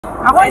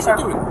Why is he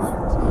doing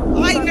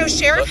this? I know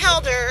Sheriff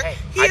Helder.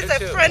 He is a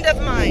friend of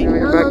mine.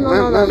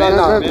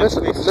 No.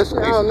 Listen.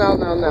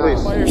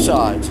 No. By your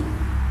sides.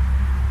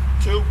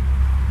 2,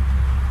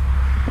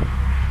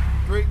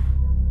 3.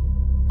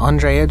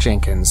 Andrea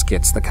Jenkins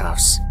gets the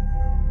cuffs.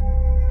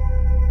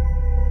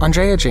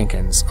 Andrea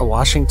Jenkins, a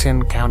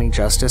Washington County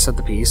Justice of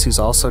the Peace who's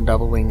also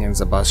doubling as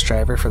a bus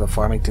driver for the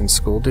Farmington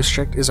School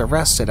District, is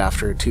arrested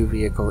after a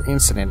 2-vehicle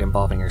incident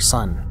involving her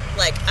son.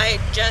 Like, I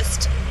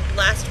just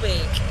last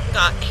week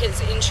got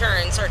his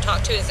insurance or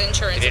talked to his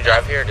insurance. Did you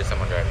drive here or did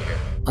someone drive you here?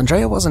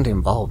 Andrea wasn't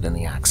involved in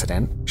the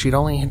accident. She'd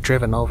only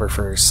driven over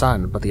for her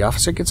son, but the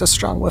officer gets a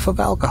strong whiff of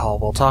alcohol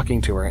while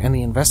talking to her, and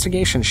the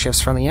investigation shifts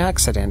from the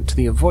accident to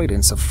the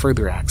avoidance of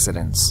further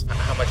accidents.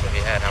 How much have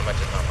you had? How much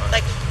is not much?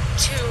 Like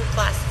 2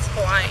 glasses of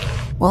wine.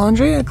 While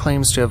Andrea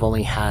claims to have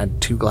only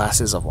had 2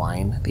 glasses of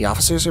wine, the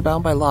officers are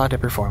bound by law to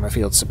perform a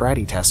field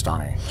sobriety test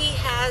on her. He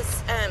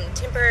has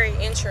temporary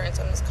insurance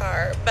on his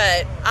car,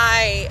 but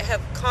I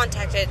have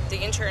contacted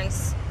the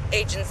insurance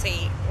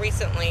agency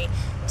recently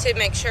to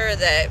make sure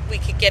that we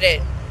could get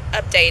it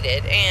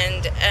updated,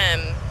 and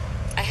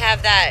I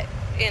have that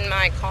in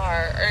my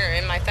car, or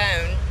in my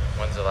phone.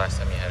 When's the last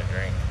time you had a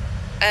drink?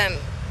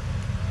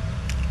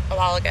 A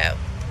while ago.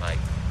 Like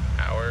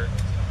hour?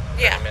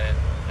 30 Yeah. minute?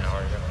 An hour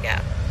ago?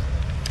 Yeah.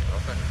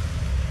 Okay.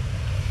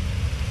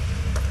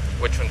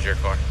 Which one's your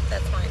car?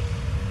 That's mine.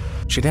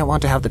 She didn't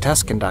want to have the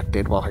test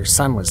conducted while her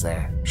son was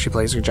there. She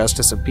plays her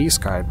Justice of Peace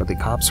card, but the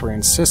cops were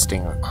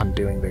insisting on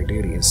doing their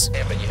duties.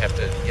 Yeah, but you have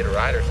to get a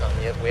ride or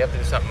something. We have to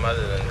do something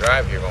other than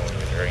drive here when we've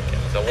been drinking.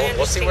 So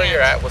we'll see where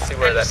you're at. We'll see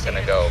where that's going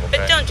to go. Okay?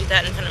 But don't do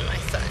that in front of my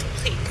son,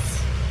 please.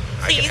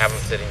 I can have him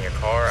sit in your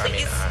car.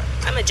 Please. I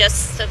mean, I'm a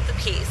Justice of the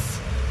Peace.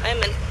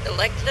 I'm an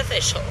elected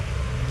official.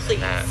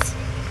 Please.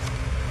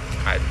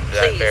 that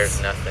Please.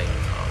 bears nothing.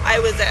 I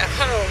was at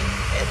home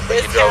and But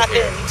this you drove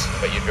happened.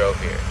 here. But you drove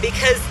here.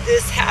 Because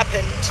this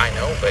happened. I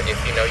know, but if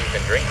you know you've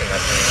been drinking,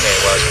 that's when you say,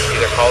 well, you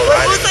either call a What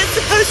ride. was I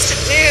supposed to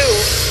do?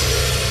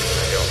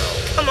 I don't know.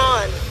 Come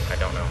on. I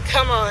don't know.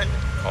 Come on.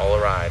 Call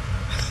a ride.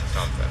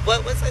 Something.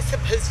 What was I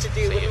supposed to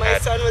do So when you my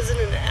had- son was in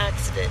an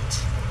accident?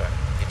 Okay.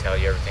 He tell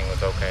you everything was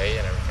okay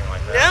and everything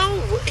like that?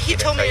 No, he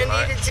didn't told me tell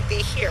I you needed to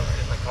be here.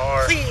 In the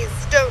car. Please,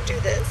 don't do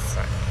this.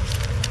 Right.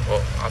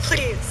 Well, I'll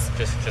Please.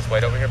 just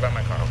wait over here by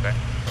my car, okay?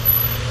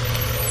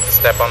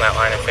 Step on that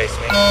line and face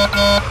me.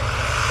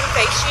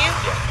 Face you?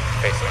 Yeah,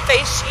 face me.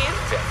 Face you?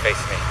 Yeah,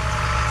 face me.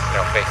 No,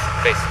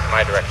 face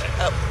my direction.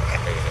 Oh, okay.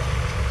 There you go.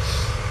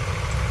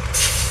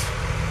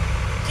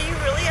 Do you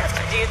really have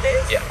to do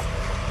this? Yeah.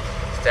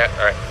 Step.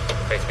 All right.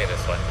 Face me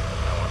this way.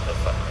 I want this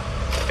way.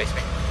 Face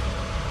me.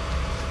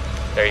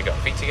 There you go.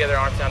 Feet together,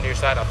 arms down to your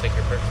side. I'll take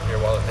your purse,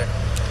 your wallet there,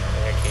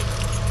 and your key.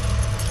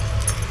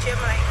 Do you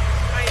have my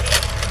ID?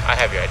 I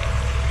have your ID.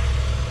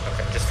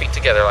 Okay. Just feet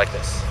together like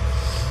this.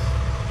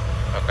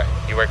 Okay.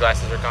 You wear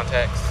glasses or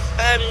contacts?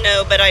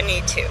 No, but I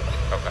need to.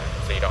 Okay.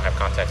 So you don't have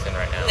contacts in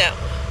right now? No.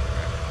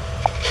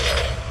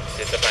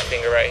 See the tip of my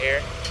finger right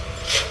here?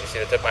 You see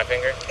the tip of my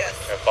finger? Yes.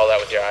 You're gonna follow that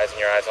with your eyes and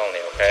your eyes only,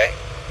 okay?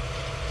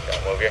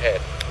 Don't move your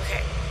head.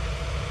 Okay.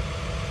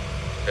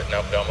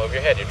 Nope, don't move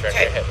your head. You're turning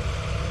your head.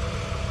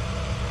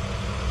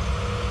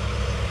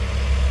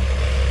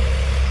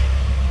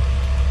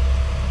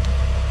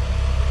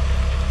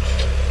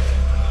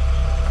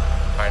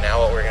 Alright, now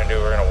what we're gonna do,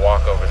 we're gonna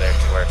walk over there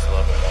to where it's a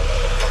little bit more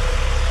level.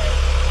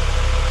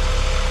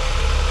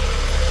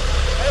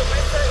 Oh,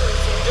 my son was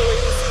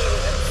enjoying seeing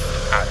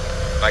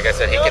this. Like I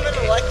said, I'm an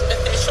elected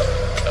official.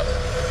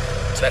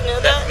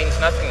 That means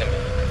nothing to me.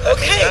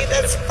 Okay,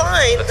 that's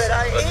fine, but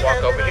I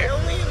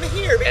only am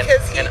here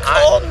because he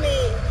called me.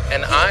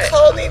 And he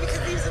called me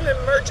because he was in an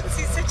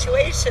emergency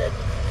situation.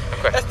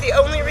 Okay. That's the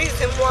only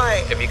reason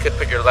why. If you could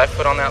put your left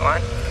foot on that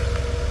line,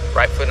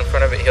 right foot in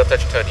front of it, heel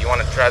touch your toe. Do you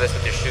want to try this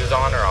with your shoes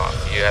on or off?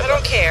 I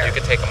don't care. You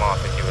could take them off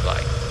if you would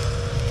like.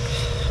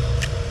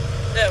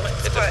 No,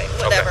 it's fine.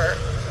 Whatever.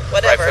 Okay.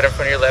 Whatever. Right foot in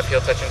front of your left,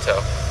 heel touching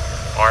toe.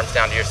 Arms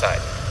down to your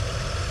side.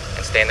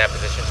 And stay in that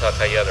position until I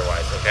tell you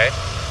otherwise, okay?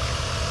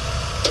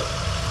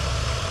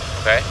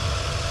 Okay?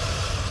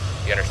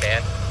 You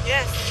understand?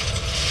 Yes.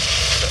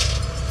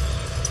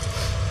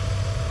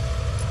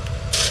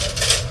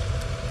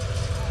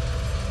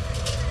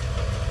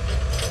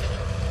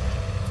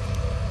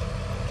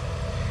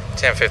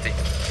 10:50.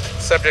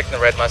 Subject in the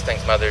red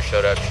Mustang's mother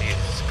showed up. She's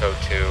code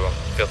 2,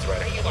 field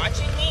sobriety. Are you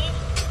watching me?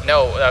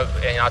 No,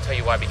 and I'll tell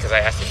you why, because I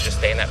asked you to just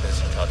stay in that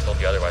position until I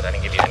told you otherwise. I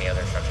didn't give you any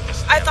other instruction.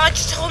 Just I thought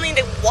you told me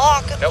to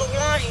walk up Nope. the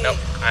line. Nope.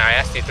 I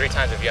asked you 3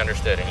 times if you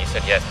understood, and you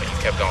said yes, but you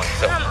kept going.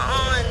 So, Come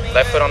on, man.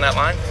 left foot on that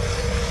line.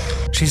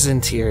 She's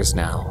in tears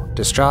now,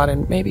 distraught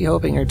and maybe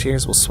hoping her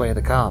tears will sway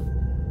the cop.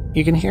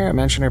 You can hear her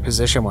mention her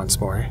position once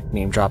more,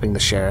 name-dropping the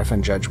sheriff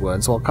and Judge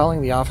Woods while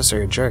calling the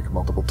officer a jerk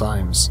multiple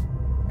times.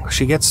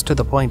 She gets to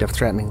the point of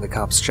threatening the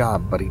cop's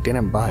job, but he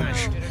didn't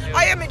budge.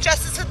 I am a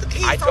Justice of the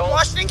Peace I from don't-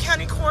 Washington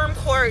County Quorum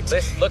Court.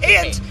 Look at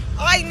and me.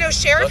 I know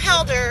Sheriff Look-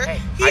 Helder.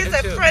 Hey, He I is do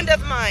a too. friend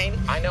of mine.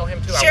 I know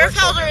him too. Sheriff I work for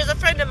Helder him. is a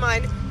friend of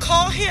mine.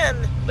 Call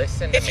him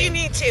Listen to if me. you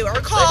need to,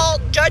 or call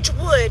Judge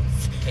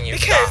Woods. Can you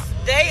because stop?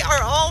 They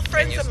are all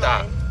friends of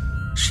mine.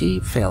 She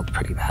failed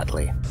pretty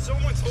badly.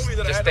 Someone told me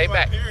that Just I had stay my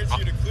back. parents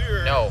here to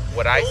clear. No,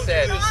 what I Don't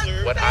said, do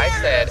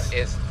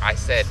this, sir. I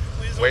said,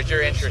 where's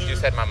your insurance? You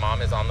said my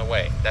mom is on the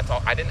way. That's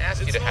all. I didn't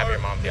ask you to have your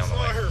mom be on the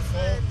way. It's not her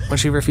fault. When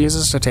she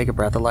refuses to take a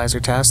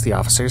breathalyzer test, the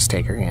officers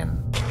take her in.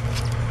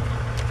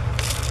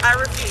 I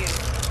refuse.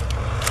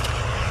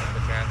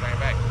 Put your hands on your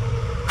back.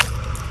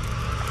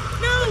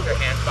 No. Put your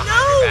hands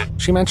behind your back.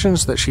 She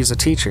mentions that she's a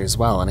teacher as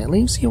well, and it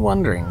leaves you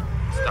wondering.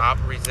 Stop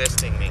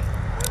resisting me.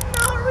 I'm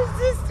not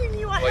resisting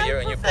you. I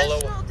have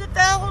professional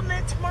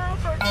development tomorrow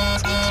for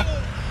teaching.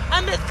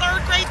 I'm a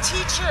 3rd grade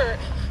teacher.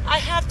 I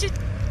have to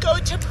go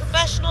to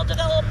professional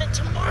development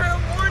tomorrow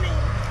morning.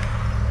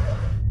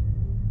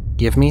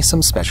 Give me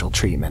some special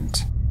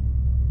treatment.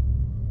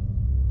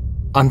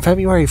 On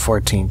February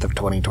 14th of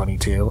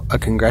 2022, a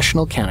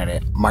congressional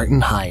candidate,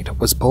 Martin Hyde,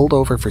 was pulled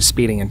over for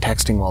speeding and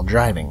texting while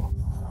driving.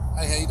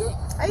 Hey, how you doing?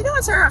 How you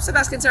doing, sir? I'm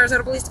Sebastian,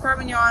 Sarasota Police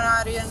Department. You're on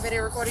audio and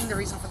video recording. The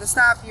reason for the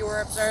stop, you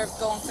were observed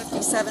going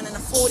 57 and a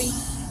 40,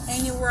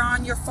 and you were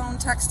on your phone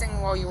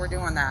texting while you were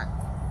doing that.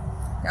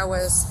 That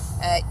was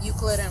at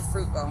Euclid and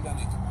Fruitville. You don't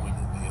need to point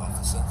at me,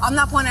 officer. I'm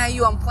not pointing at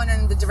you, I'm pointing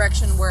in the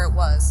direction where it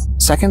was.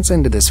 Seconds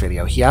into this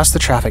video, he asked the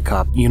traffic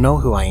cop, "You know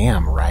who I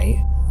am, right?"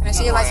 Can I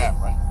see your license?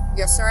 Right?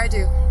 Yes, sir, I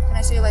do. Can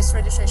I see your license,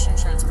 registration,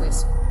 insurance,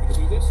 please? You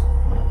can do this?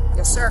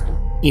 Yes, sir.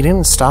 He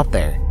didn't stop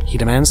there. He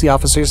demands the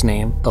officer's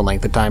name, the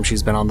length of time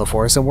she's been on the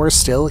force, and worse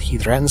still, he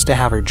threatens to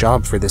have her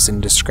job for this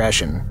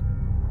indiscretion.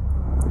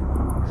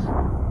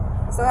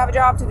 Still have a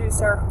job to do,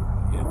 sir.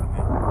 Yeah.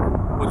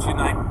 What's your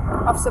name?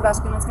 Officer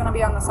Sebastian, it's going to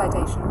be on the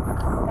citation.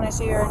 Can I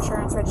see your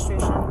insurance,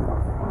 registration,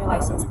 and your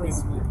license, please?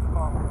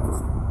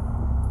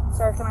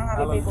 Sir, can I have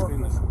your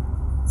paperwork?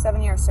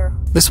 7 years, sir.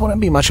 This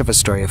wouldn't be much of a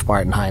story if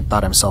Martin Hyde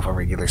thought himself a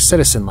regular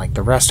citizen like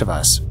the rest of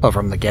us, but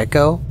from the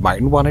get-go,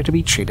 Martin wanted to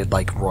be treated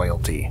like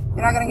royalty.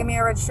 You're not going to give me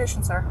your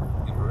registration, sir.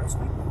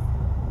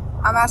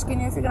 I'm asking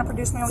you if you're going to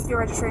produce me with your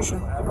registration.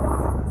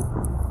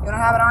 You don't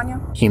have it on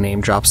you? He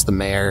name-drops the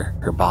mayor,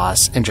 her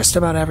boss, and just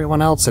about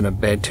everyone else in a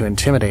bid to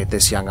intimidate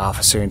this young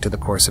officer into the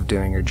course of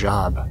doing her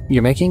job.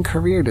 You're making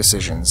career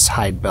decisions,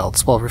 Hyde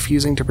belts, while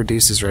refusing to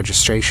produce his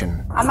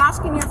registration. I'm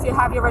asking you if you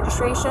have your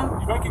registration.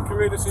 You're making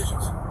career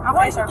decisions.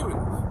 Okay, sir. Doing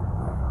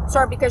this?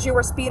 Sir, because you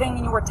were speeding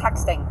and you were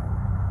texting.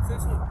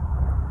 Says who?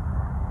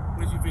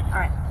 Where's your video? All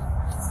right.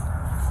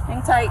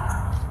 Hang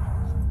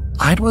tight.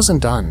 Hyde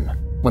wasn't done.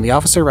 When the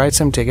officer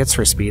writes him tickets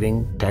for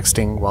speeding,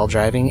 texting while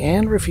driving,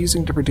 and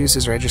refusing to produce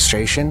his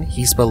registration,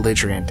 he's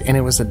belligerent, and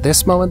it was at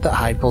this moment that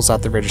Hyde pulls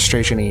out the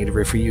registration he had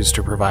refused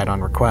to provide on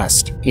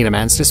request. He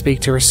demands to speak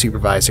to her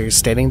supervisor,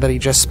 stating that he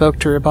just spoke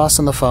to her boss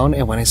on the phone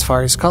and went as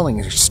far as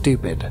calling her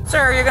stupid.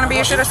 Sir, you're going to be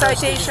issued a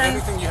citation.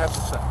 Anything you have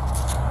to say.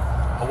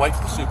 I'll wait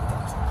for the supervisor.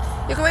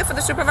 You can wait for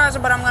the supervisor,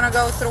 but I'm going to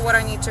go through what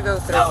I need to go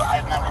through. No, I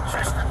have no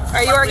registration. All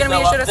right, you are going to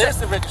be issued a There's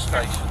citation. the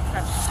registration.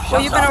 Well,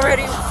 you've been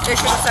already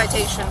issued a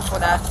citation for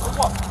that. For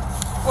what?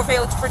 For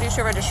failing to produce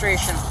your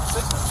registration.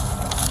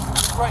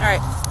 Right. All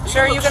right.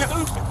 Sir, you're going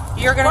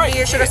to be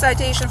issued a here.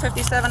 citation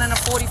 57 and a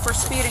 40 for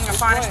speeding. Your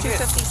fine is Right here.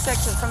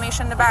 $256.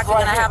 Information in the back. You're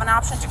Right going to here. have an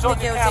option to It's plead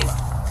on your guilty.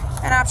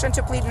 camera. An option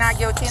to plead not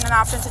guilty and an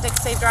option to take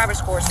a safe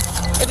driver's course.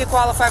 If you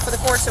qualify for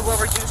the course, it will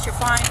reduce your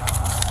fine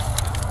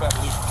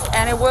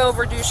and it will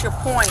reduce your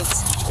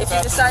points. If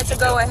you decide to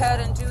go ahead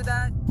and do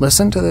that.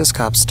 Listen to this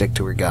cop stick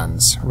to her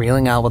guns,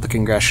 reeling out what the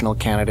congressional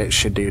candidate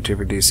should do to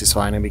reduce his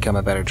fine and become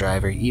a better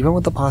driver, even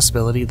with the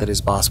possibility that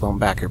his boss won't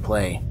back her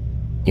play.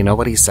 You know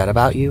what he said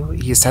about you?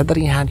 He said that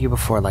he had you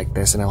before like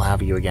this and he'll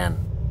have you again.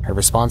 Her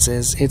response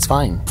is, it's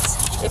fine.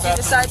 If you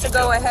decide to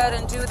go ahead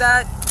and do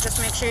that, just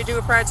make sure you do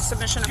it prior to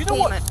submission of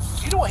payment.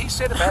 You know what he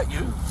said about you?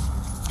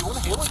 You want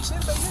to hear what he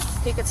said about you?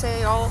 He could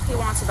say all he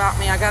wants about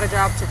me. I got a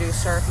job to do,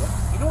 sir.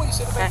 You know what he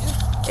said about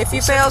you? If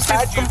you fail to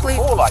Had you complete...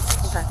 before like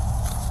this, Okay.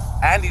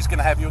 and he's going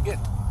to have you again.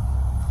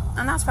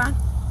 And that's fine.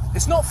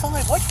 It's not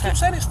fine. Why do you keep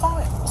saying it's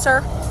fine?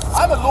 Sir,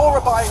 I'm a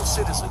law-abiding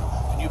citizen,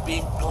 and you're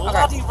being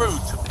bloody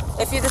rude to me.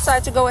 if you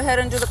decide to go ahead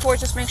and do the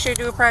course, just make sure you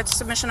do it prior to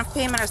submission of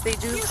payment, as they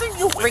do You think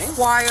you're winning?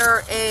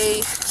 require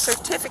a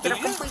certificate of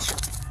Do you? completion.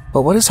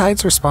 But what is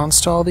Hyde's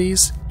response to all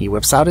these? He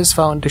whips out his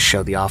phone to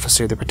show the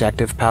officer the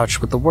protective pouch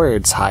with the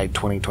words Hyde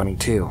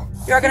 2022.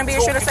 You are going to be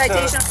issued a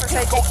citation for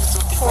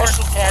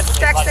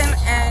texting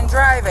and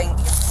driving.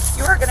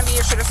 You are going to be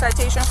issued a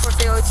citation for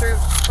failure to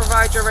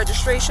provide your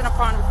registration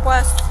upon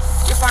request.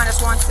 Your fine is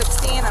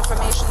 $116.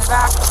 Information in the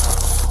back.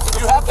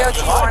 You can plead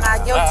guilty or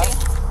not guilty.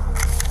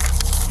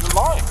 You're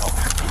lying.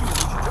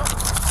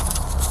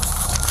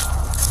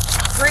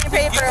 Green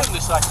paper. Give him the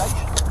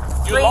citation.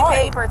 You're Green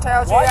lying. paper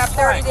tells you Why you are have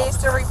 30 lying? days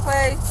to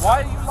repay.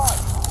 Why are you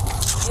lying?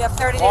 You have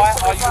 30 Why days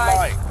to are you reply.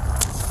 lying?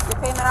 Your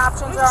payment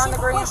options are on the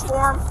green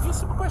form.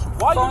 Simple question.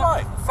 Why are you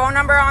lying? Phone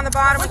number on the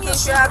bottom in When your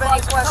case you have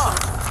any supervisor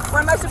questions.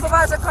 When my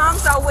supervisor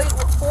comes, I'll wait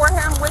for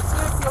him with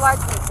you if you like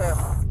me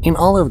to. In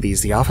all of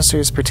these, the officer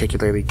is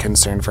particularly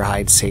concerned for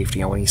Hyde's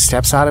safety, and when he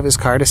steps out of his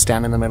car to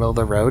stand in the middle of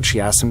the road, she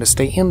asks him to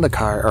stay in the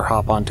car or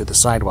hop onto the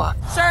sidewalk.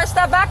 Sir,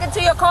 step back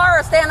into your car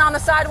or stand on the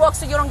sidewalk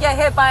so you don't get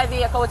hit by a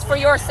vehicle. It's for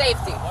your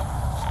safety.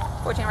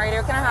 14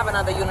 radio, can I have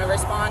another unit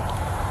respond?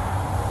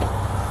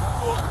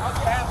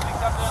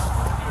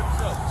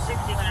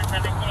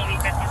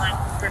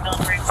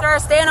 Sir,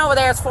 stand over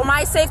there. It's for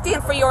my safety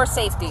and for your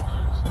safety.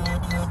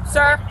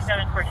 Sir?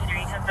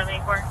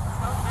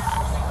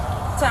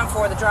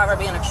 10-4, the driver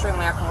being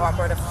extremely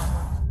uncooperative.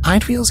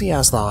 Hyde feels he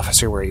has the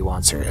officer where he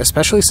wants her,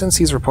 especially since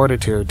he's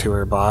reported her to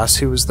her boss,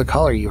 who was the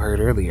caller you heard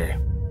earlier.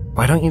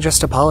 Why don't you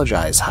just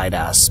apologize, Hyde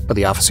asks, but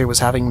the officer was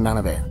having none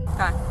of it.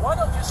 Okay. Why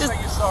don't you say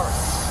you're sorry?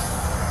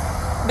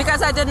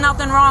 Because I did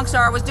nothing wrong, sir.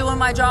 I was doing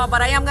my job,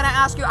 but I am going to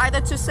ask you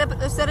either to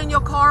sit in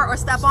your car or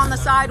step on the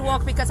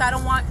sidewalk because I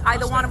don't want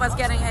either one of us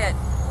getting hit.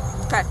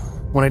 Okay.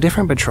 When a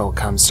different patrol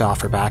comes to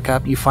offer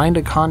backup, you find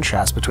a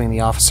contrast between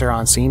the officer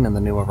on scene and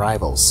the new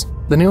arrivals.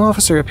 The new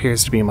officer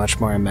appears to be much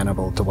more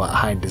amenable to what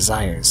Hyde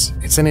desires.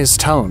 It's in his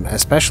tone,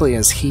 especially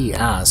as he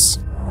asks,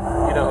 You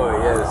know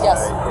who he is,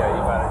 Yes. right? Yeah,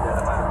 you found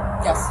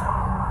identified Yes.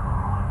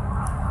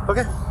 him.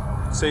 Okay.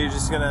 So you're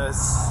just gonna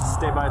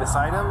stay by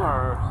beside him,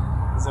 or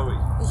is that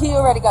what? He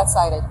already got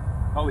cited.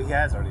 Oh, he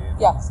has already.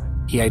 Yes.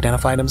 he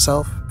identified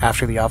himself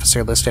after the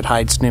officer listed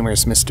Hyde's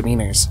numerous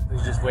misdemeanors.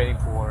 He's just waiting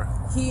for.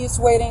 He's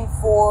waiting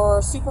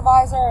for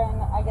supervisor,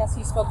 and I guess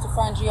he spoke to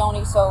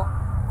Frangione, so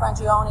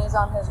Frangione is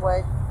on his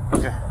way.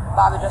 Okay.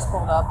 Bobby just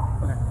pulled up.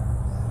 Okay.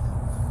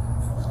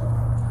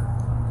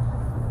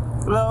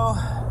 Hello,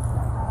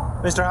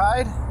 Mr.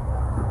 Hyde.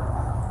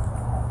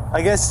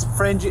 I guess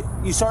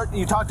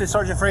you talked to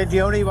Sergeant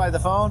Frangione by the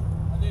phone?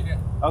 I did, yeah.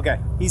 Okay,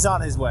 he's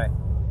on his way.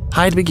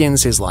 Hyde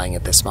begins his lying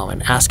at this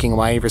moment, asking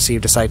why he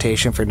received a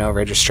citation for no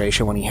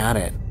registration when he had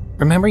it.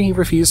 Remember, he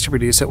refused to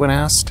produce it when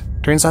asked?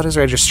 Turns out his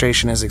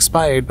registration has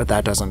expired, but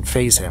that doesn't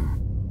faze him.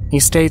 He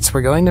states,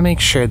 "We're going to make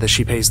sure that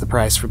she pays the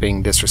price for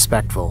being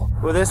disrespectful."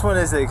 Well, this one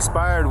is the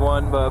expired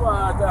one, but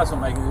Well, it doesn't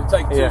make it. It'll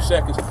take 2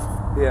 seconds.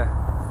 yeah.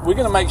 We're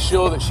going to make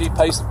sure that she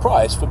pays the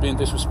price for being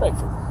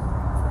disrespectful.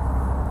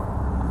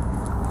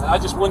 I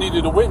just wanted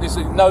you to witness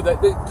it, know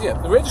that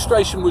the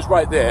registration was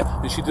right there,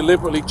 and she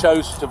deliberately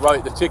chose to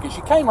write the ticket.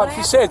 She came up,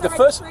 she said, the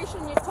first...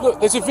 Look,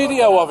 there's a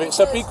video of it,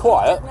 so be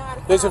quiet.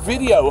 There's a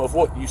video of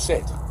what you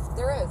said.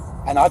 There is.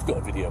 And I've got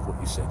a video of what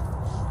you said.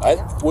 Right?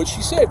 What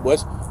she said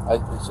was, I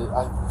said,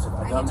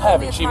 I don't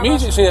have it. She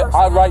immediately said,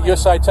 I write your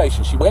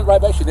citation. She went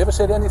right back, she never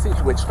said anything,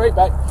 she went straight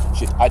back.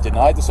 I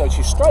denied the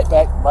citation, she's straight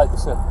back, right the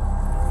citation.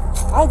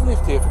 I've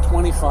lived here for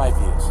 25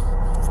 years.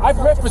 I've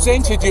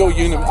represented your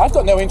unit. I've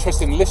got no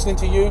interest in listening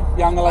to you,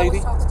 young lady.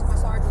 I was talking to my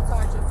sergeant.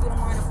 Sergeant, if you don't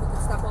mind if we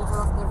could step over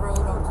off the road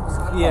onto the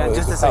sidewalk. Yeah, Oh,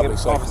 just a it's second,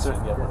 public officer.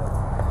 safety,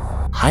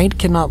 yeah. Hyde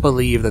cannot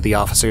believe that the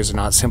officers are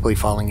not simply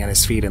falling at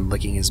his feet and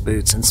licking his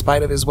boots, in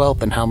spite of his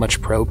wealth and how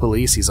much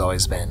pro-police he's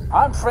always been.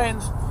 I'm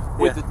friends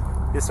with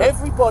Yes, sir.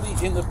 everybody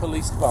in the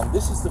police department.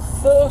 This is the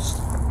first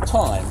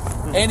time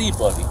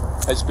anybody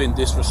has been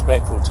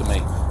disrespectful to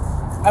me.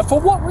 And for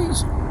what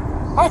reason?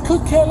 I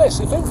could care less.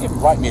 If they would even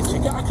write me a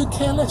ticket, I could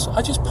care less.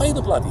 I just pay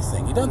the bloody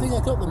thing. You don't think I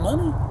got the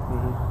money?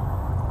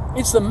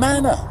 It's the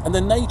manner and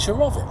the nature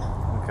of it.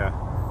 Okay.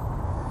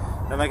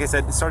 And like I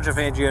said, Sergeant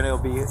Frangione will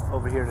be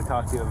over here to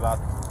talk to you about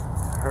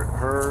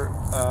her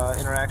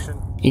interaction.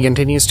 He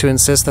continues to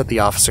insist that the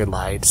officer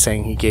lied,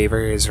 saying he gave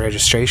her his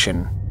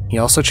registration. He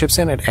also chips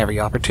in at every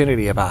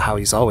opportunity about how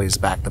he's always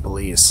backed the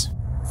police.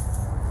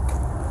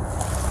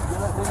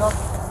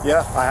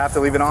 Yeah, I have to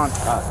leave it on.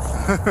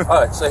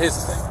 Alright, so here's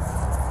the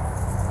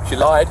thing. She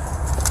lied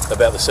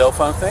about the cell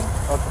phone thing.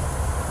 Okay.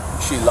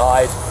 She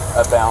lied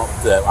about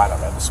the, I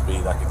don't know, the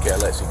speed. I could care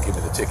less. You can give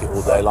me the ticket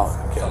all day long.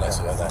 I could care less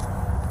about that.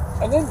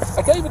 And then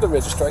I gave her the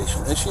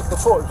registration, and she's,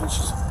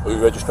 oh, your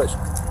registration?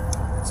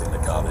 It's in the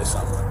car there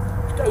somewhere.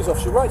 She goes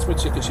off, she writes me a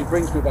ticket, she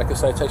brings me back a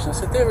citation. I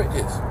said, there it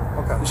is.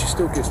 Okay. And she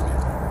still gives me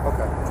it.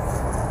 Okay.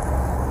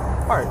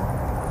 All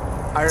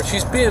right.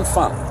 She's being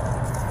funny.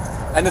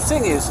 And the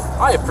thing is,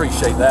 I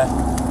appreciate that.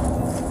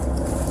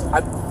 I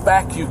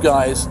back you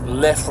guys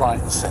left, right,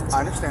 and centre. I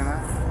understand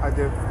that.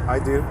 I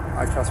do.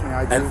 Trust me,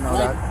 I do And know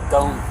I that.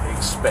 don't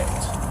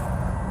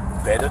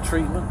expect better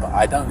treatment, but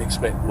I don't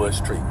expect worse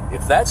treatment.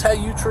 If that's how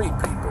you treat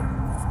people,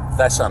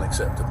 that's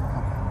unacceptable.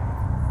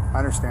 I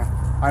understand.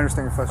 I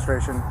understand your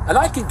frustration. And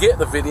I can get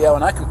the video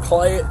and I can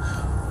play it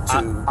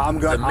to I'm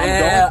the going.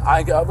 mayor.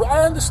 I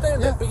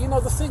understand that, but you know,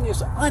 the thing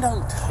is, I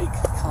don't take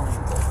kind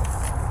of.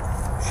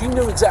 She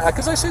knew exactly,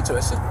 because I said to her,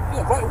 I said,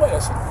 yeah, right away, I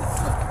said,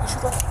 yeah. And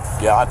she's like,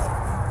 yeah, I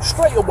know.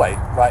 Straight away,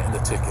 writing the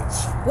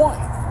tickets. Why?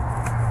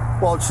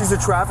 Well, she's a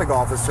traffic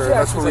officer. Yeah,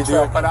 That's what we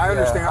do. But I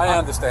understand. I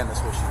understand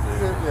that's what she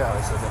do. Yeah.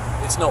 I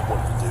said, it's not what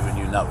you do, and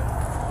you know it.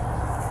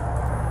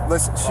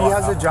 Listen, she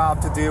has a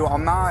job to do.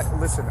 I'm not.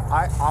 Listen,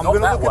 I'm Not gonna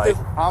that look way. at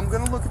the. I'm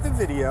gonna look at the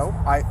video.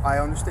 I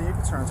understand your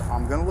concerns.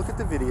 I'm gonna look at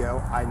the video.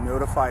 I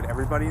notified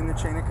everybody in the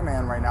chain of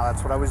command right now.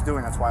 That's what I was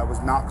doing. That's why I was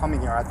not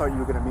coming here. I thought you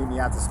were gonna meet me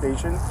at the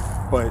station,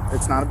 but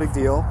it's not a big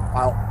deal.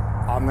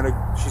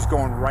 She's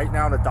going right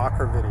now to dock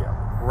her video.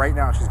 Right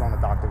now, she's going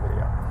to dock the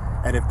video.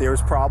 And if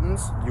there's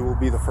problems, you will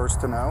be the first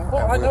to know.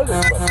 Well, and I know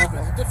there's problems,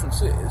 but the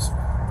difference is,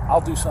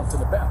 I'll do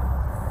something about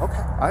it.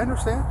 Okay, I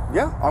understand.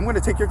 Yeah, I'm going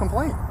to take your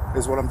complaint,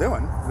 is what I'm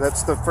doing.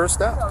 That's the first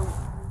step.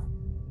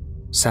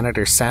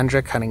 Senator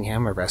Sandra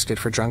Cunningham arrested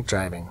for drunk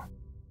driving.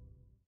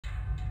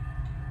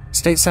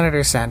 State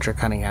Senator Sandra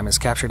Cunningham is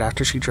captured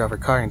after she drove her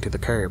car into the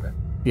curb.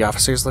 The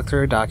officers look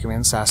through her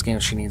documents, asking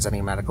if she needs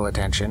any medical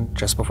attention,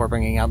 just before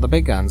bringing out the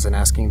big guns and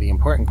asking the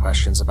important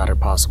questions about her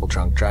possible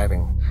drunk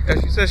driving.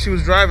 Yeah, she said she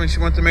was driving, she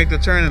went to make the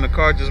turn and the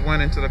car just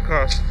went into the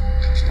car.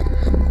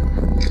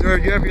 Sir,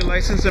 you have your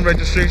license and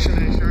registration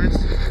and insurance?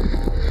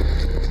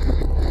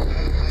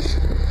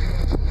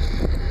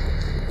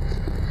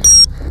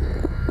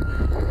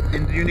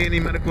 And do you need any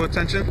medical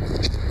attention? I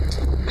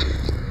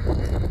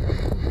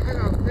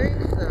don't think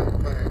so,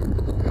 but...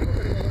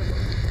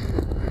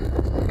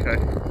 Okay.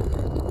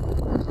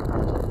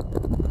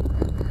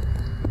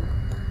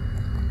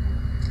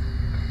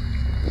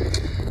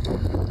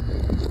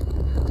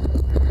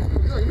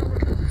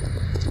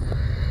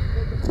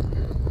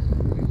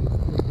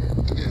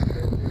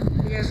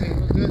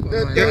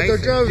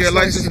 Your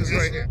license is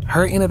right here.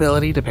 Her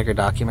inability to pick her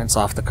documents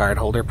off the card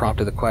holder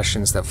prompted the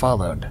questions that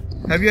followed.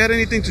 Have you had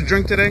anything to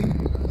drink today?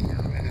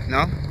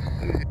 No?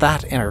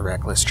 That and her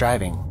reckless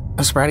driving.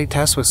 A sobriety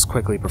test was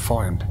quickly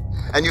performed.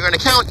 And you're going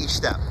to count each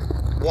step.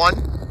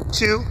 1,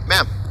 2,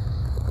 ma'am.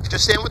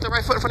 Just stand with the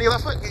right foot in front of your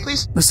left foot,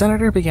 please. The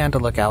senator began to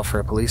look out for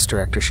a police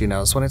director she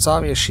knows when it's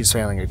obvious she's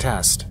failing her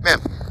test. Ma'am,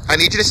 I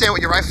need you to stand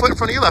with your right foot in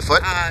front of your left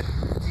foot.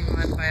 Do you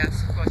mind if I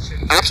ask a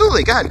question?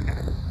 Absolutely, go ahead.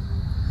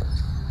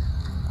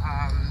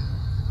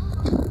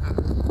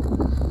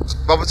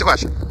 What was the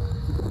question?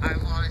 I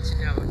wanted to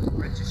know what the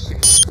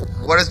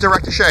registration. What does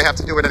Director Shea have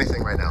to do with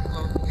anything right now?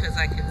 Well, because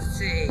I can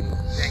see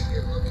that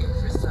you're looking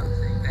for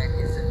something that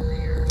isn't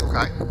there.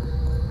 Okay.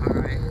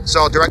 Alright.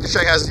 So Director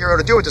Shea has zero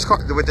to do with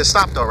this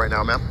stop though right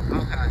now, ma'am.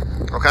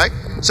 Okay. Okay?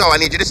 So I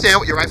need you to stand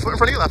with your right foot in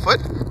front of your left foot.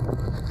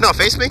 No,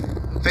 face me.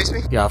 Face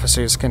me. The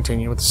officers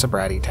continue with the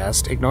sobriety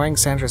test, ignoring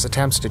Sandra's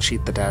attempts to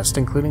cheat the test,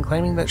 including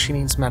claiming that she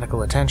needs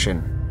medical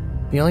attention.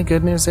 The only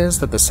good news is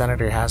that the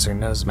senator has her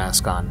nose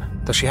mask on,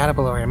 though she had it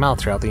below her mouth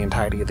throughout the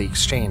entirety of the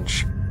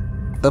exchange.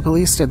 The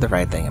police did the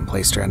right thing and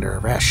placed her under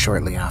arrest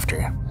shortly after.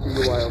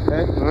 Okay?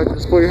 Alright,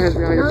 just pull your hands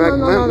behind your back.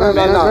 No,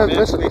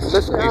 listen.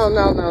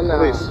 No.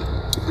 Please.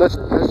 Let's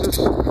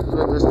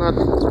not.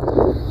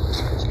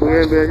 Just pull your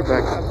hands behind your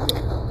back.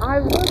 I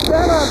looked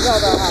that up,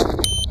 brother.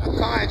 A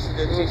car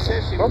accident. She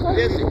said she was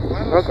busy.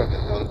 Okay.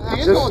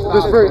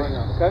 Just breathe.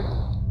 Okay?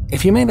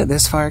 If you made it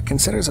this far,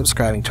 consider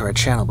subscribing to our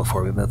channel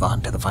before we move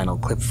on to the final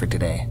clip for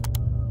today.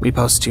 We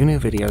post 2 new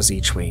videos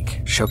each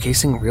week,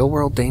 showcasing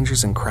real-world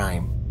dangers and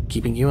crime,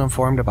 keeping you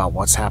informed about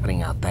what's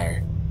happening out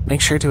there.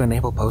 Make sure to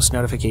enable post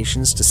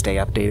notifications to stay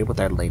updated with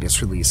our latest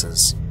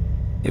releases.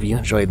 If you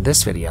enjoyed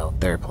this video,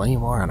 there are plenty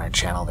more on our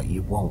channel that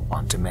you won't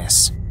want to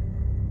miss.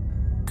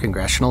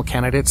 Congressional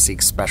candidate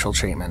seeks special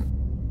treatment.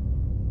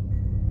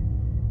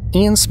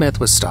 Ian Smith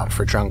was stopped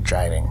for drunk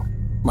driving.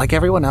 Like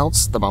everyone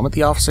else, the moment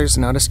the officers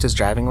noticed his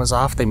driving was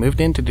off, they moved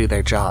in to do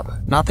their job,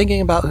 not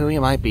thinking about who he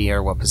might be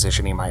or what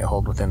position he might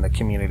hold within the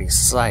community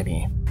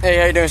society. Hey,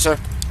 how you doing, sir?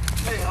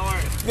 Hey, how are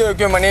you?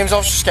 Good. My name's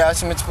Officer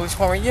Scott. I'm at the police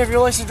department. You have your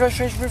license,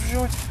 registration, proof of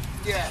insurance?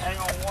 Yeah, hang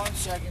on 1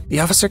 second. The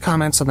officer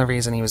comments on the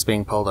reason he was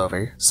being pulled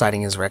over,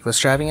 citing his reckless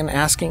driving and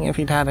asking if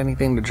he'd had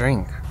anything to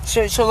drink.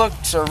 So look,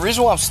 sir, the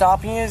reason why I'm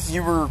stopping you is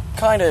you were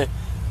kind of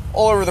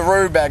all over the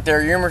road back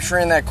there. You almost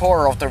ran that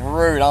car off the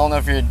road. I don't know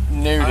if you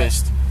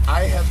noticed.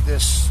 I have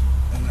this,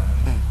 and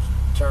I'm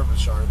terribly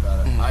sorry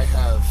about it. I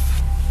have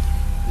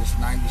this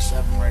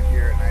 97 right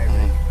here, and I have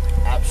an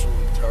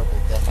absolutely terrible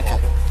death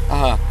habit.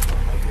 I don't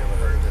know if you ever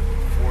heard of it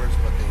before,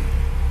 but they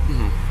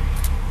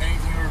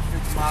anything over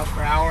 50 miles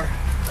per hour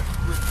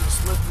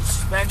with the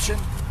suspension,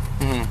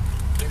 it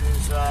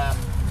is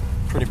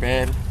Pretty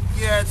bad.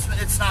 yeah,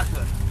 it's not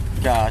good.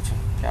 Gotcha.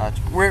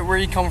 Where are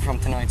you coming from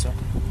tonight, sir?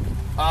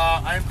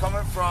 I am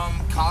coming from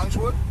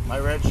Collingswood. My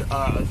my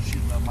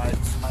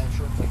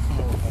insurance.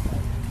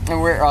 And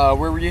where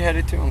were you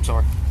headed to? I'm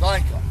sorry.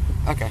 Cunningham.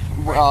 Okay.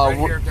 Right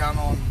here down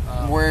on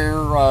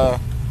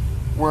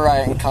where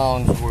at in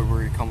Collingswood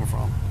were you coming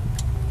from?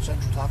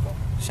 Central Taco.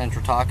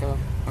 Central Taco.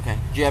 Okay.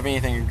 Do you have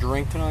anything to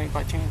drink tonight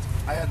by chance?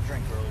 I had a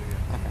drink earlier.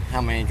 Okay.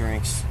 How many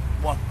drinks?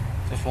 One.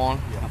 Just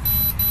one? Yeah.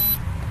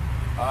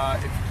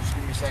 If you just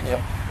give me a second, Yep.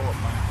 I'll pull up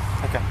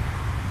mine. Okay.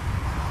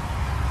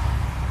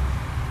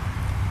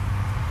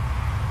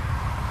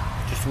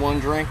 Just one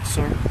drink,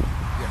 sir?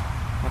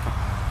 Yeah. Okay.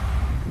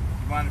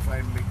 You mind if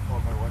I make call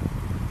my wife?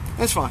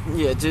 That's fine.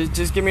 Yeah,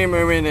 just give me a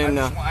moment and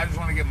I just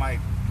want to get my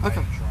okay.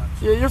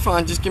 insurance. Yeah, you're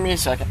fine. Just give me a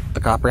second. The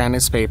cop ran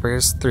his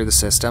papers through the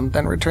system,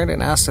 then returned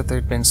and asked if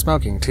there'd been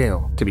smoking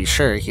too. To be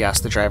sure, he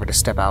asked the driver to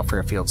step out for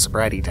a field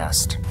sobriety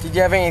test. Did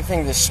you have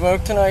anything to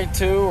smoke tonight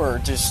too, or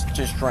just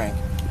drink?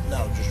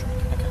 No, just drink.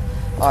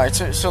 Alright,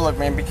 so look,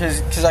 man,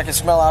 because I can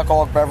smell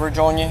alcoholic beverage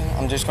on you,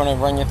 I'm just going to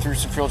run you through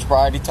some field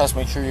sobriety tests,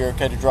 make sure you're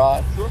okay to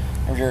drive. Sure.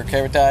 If you're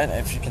okay with that,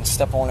 if you can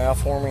step on out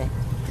for me.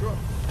 Sure.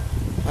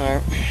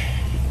 Alright.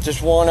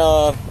 Just one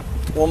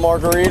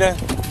margarita?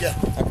 Yeah.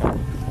 Okay.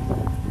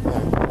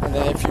 Alright. And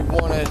then if you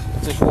want to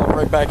just walk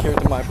right back here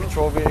to my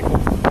patrol vehicle.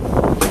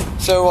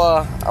 So,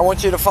 I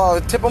want you to follow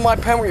the tip of my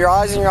pen with your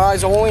eyes and your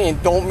eyes only,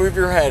 and don't move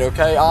your head,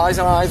 okay? Eyes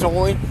and eyes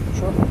only.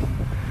 Sure.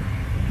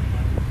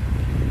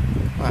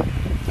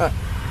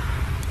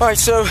 Alright,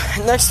 so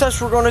next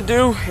test we're going to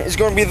do is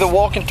going to be the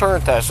walk and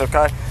turn test,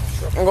 okay?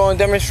 Sure. I'm going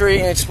to demonstrate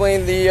and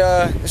explain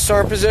the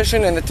starting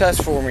position and the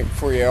test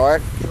for you,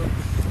 alright? Sure.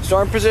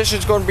 Starting position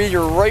is going to be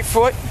your right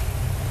foot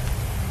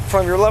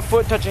from your left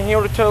foot touching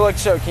heel to toe like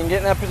so. Can you get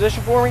in that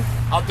position for me?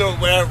 I'll do it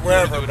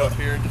wherever. Do it up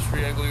here and just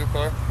re-angle your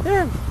car?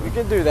 Yeah, we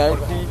can do that. I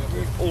don't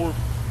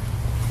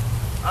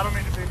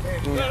mean to be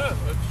paid. No,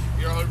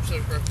 you're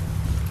 100% correct.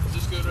 Is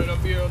this good right up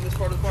here on this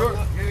part of the parking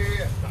lot?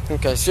 Yeah.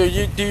 Okay, so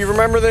do you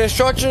remember the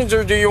instructions,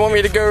 or do you want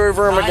me to go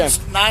over them again?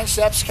 9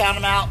 steps, count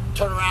them out,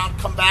 turn around,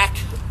 come back.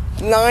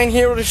 9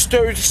 heel to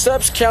toe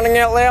steps, counting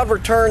out loud,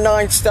 return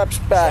 9 steps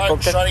back,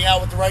 okay? Starting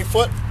out with the right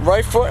foot.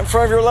 Right foot in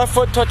front of your left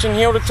foot, touching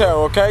heel to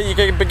toe, okay? You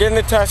can begin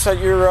the test at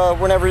your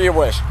whenever you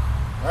wish.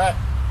 All right.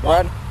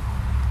 Right.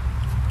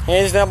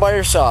 Hands down by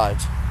your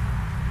sides.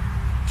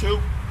 2,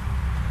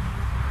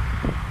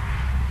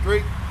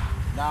 3,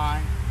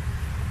 9.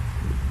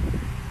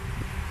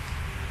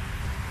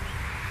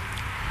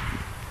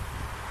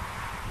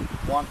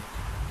 1,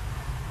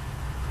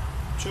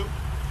 2,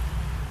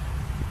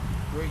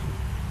 3,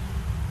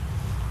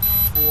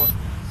 4.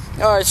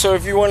 Alright, so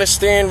if you want to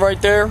stand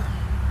right there,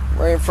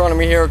 right in front of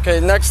me here, okay?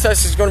 The next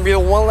test is going to be the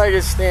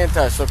one-legged stand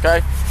test,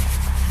 okay?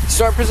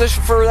 Start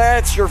position for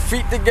that, it's your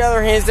feet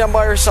together, hands down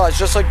by your sides,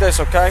 just like this,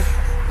 okay?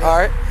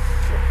 Alright?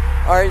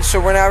 Alright,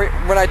 so when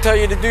I tell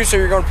you to do so,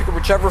 you're going to pick up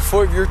whichever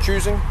foot you're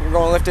choosing. You're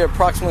going to lift it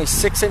approximately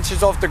 6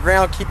 inches off the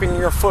ground, keeping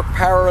your foot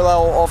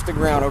parallel off the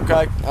ground,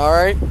 okay?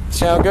 Alright?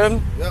 Sound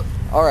good? Yep.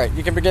 Alright,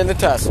 you can begin the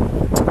test. 1,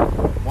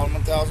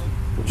 1,000,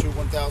 2,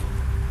 1,000,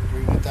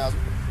 3, 1,000,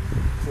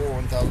 4,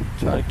 1,000.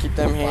 Try to keep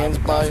them hands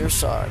by your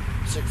side.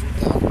 6,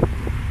 1,000, 7,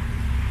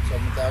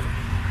 1,000,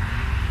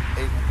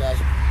 8,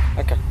 1,000.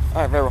 Okay.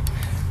 Alright, very well.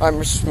 Alright,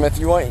 Mr. Smith,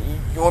 you want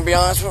to be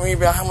honest with me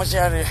about how much you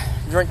had to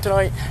drink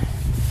tonight?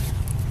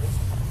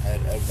 I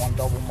had 1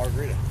 double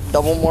margarita.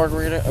 Double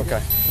margarita?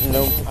 Okay.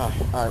 No.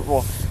 Alright,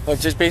 well, look,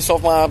 just based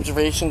off my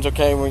observations,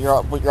 okay, what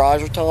your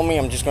eyes are telling me,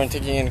 I'm just going to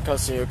take you into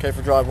custody, okay,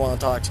 for driving while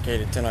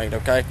intoxicated tonight,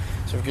 okay?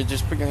 So if you could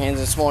just put your hands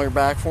in the small of your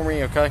back for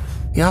me, okay?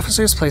 The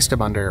officers placed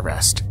him under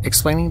arrest,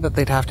 explaining that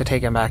they'd have to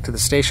take him back to the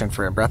station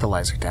for a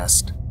breathalyzer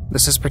test.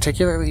 This is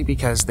particularly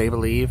because they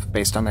believe,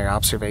 based on their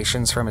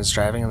observations from his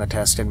driving and the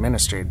test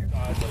administered,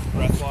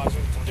 Breathalyzer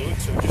to do it,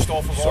 so just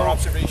off of our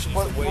observations, the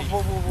way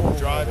you're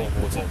driving,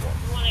 what's that?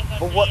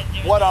 But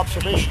what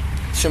observation?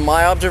 So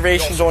my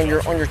observations on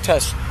your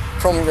test,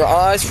 from your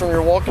eyes, from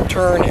your walk and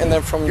turn, and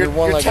then from your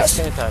one-legged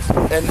stand test.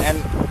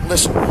 And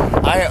listen,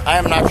 I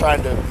am not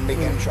trying to make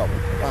any trouble.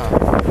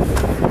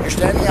 You're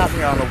standing out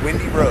here on a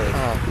windy road.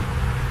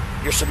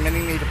 You're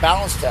submitting me to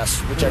balance tests,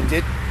 which I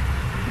did.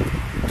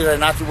 Did I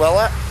not do well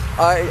at?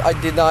 I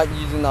did not.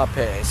 You did not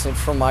pass. And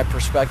from my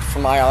perspective,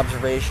 from my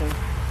observation,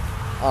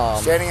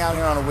 standing out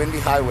here on a windy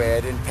highway,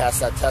 I didn't pass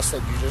that test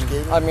that you just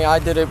gave me. I mean, I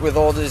did it with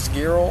all this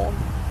gear on,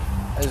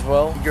 as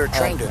well. You're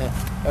trained in it.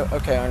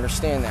 Okay, I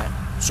understand that.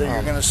 So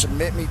you're going to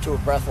submit me to a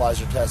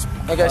breathalyzer test.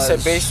 Like I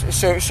said,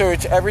 so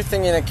it's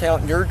everything in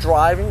account. You're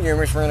driving. You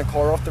almost ran a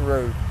car off the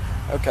road.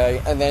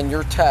 Okay, and then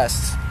your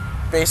tests,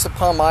 based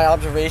upon my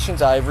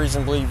observations, I have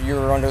reason to believe you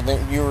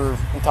were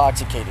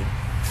intoxicated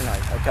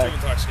tonight. Okay. Too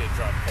intoxicated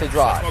to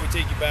drive. That's why we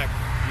take you back.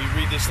 We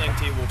read this thing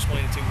to you. We'll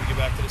explain it to you when we get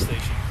back to the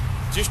station.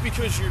 Just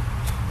because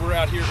we're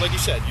out here, like you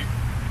said,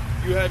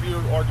 you have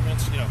your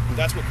arguments. You know,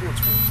 that's what court's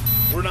for.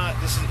 We're not.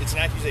 It's an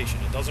accusation.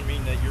 It doesn't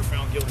mean that you're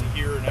found guilty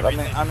here and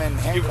everything. I'm in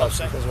handcuffs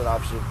because of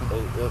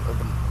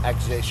an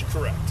accusation.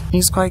 Correct.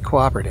 He's quite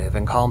cooperative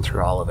and calm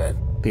through all of it.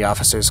 The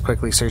officers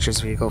quickly search his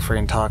vehicle for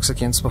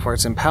intoxicants before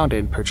it's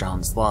impounded per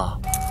John's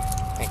law.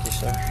 Thank you,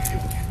 sir.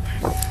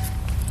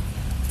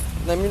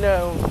 Let me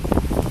know.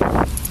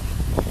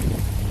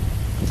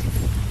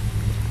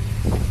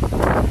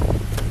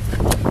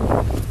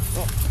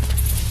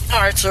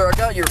 Alright, sir, I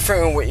got your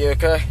phone with you,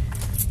 okay?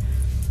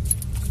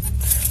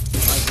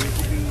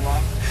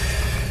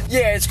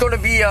 Yeah, it's going to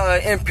be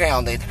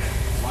impounded.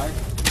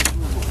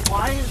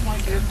 Why is my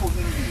vehicle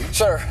going to be?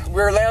 Sir,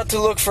 we're allowed to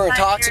look for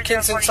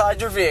intoxicants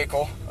inside your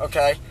vehicle,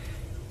 okay?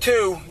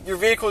 2, your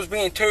vehicle is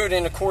being towed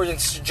in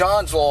accordance to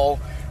John's law,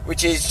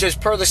 which is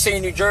just per the state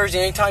of New Jersey,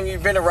 anytime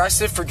you've been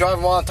arrested for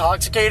driving while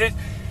intoxicated,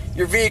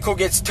 your vehicle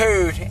gets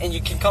towed and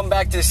you can come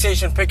back to the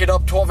station and pick it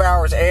up 12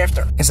 hours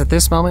after. It's at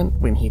this moment,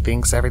 when he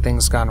thinks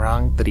everything's gone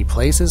wrong, that he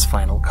plays his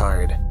final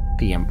card,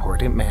 the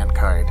important man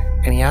card,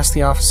 and he asks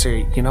the officer,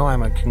 you know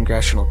I'm a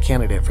congressional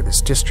candidate for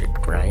this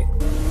district, right?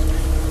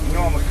 You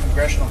know I'm a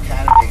congressional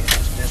candidate in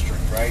this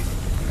district, right?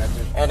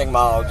 Ending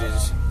mileage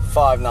is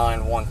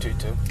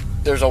 59122.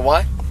 There's a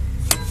what?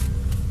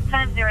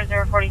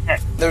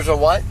 100046. There's a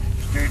what?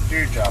 Do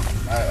your job.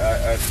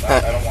 I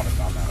don't want to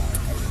comment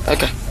on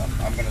it. Okay.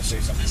 I'm going to say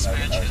something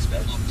I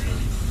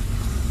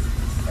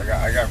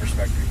got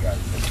respect for you guys.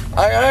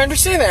 I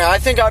understand that. I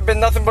think I've been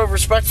nothing but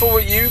respectful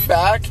with you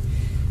back.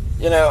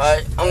 You know,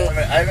 I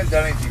haven't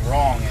done anything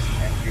wrong,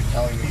 and you're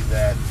telling me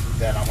that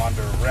I'm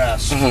under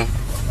arrest, and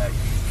that you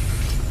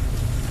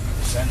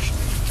essentially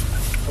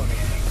put me in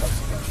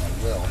handcuffs against my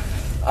will.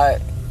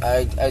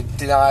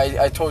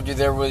 I told you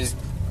there was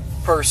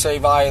per se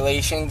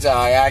violations that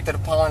I acted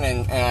upon,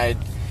 and I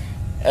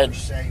per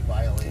se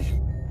violation.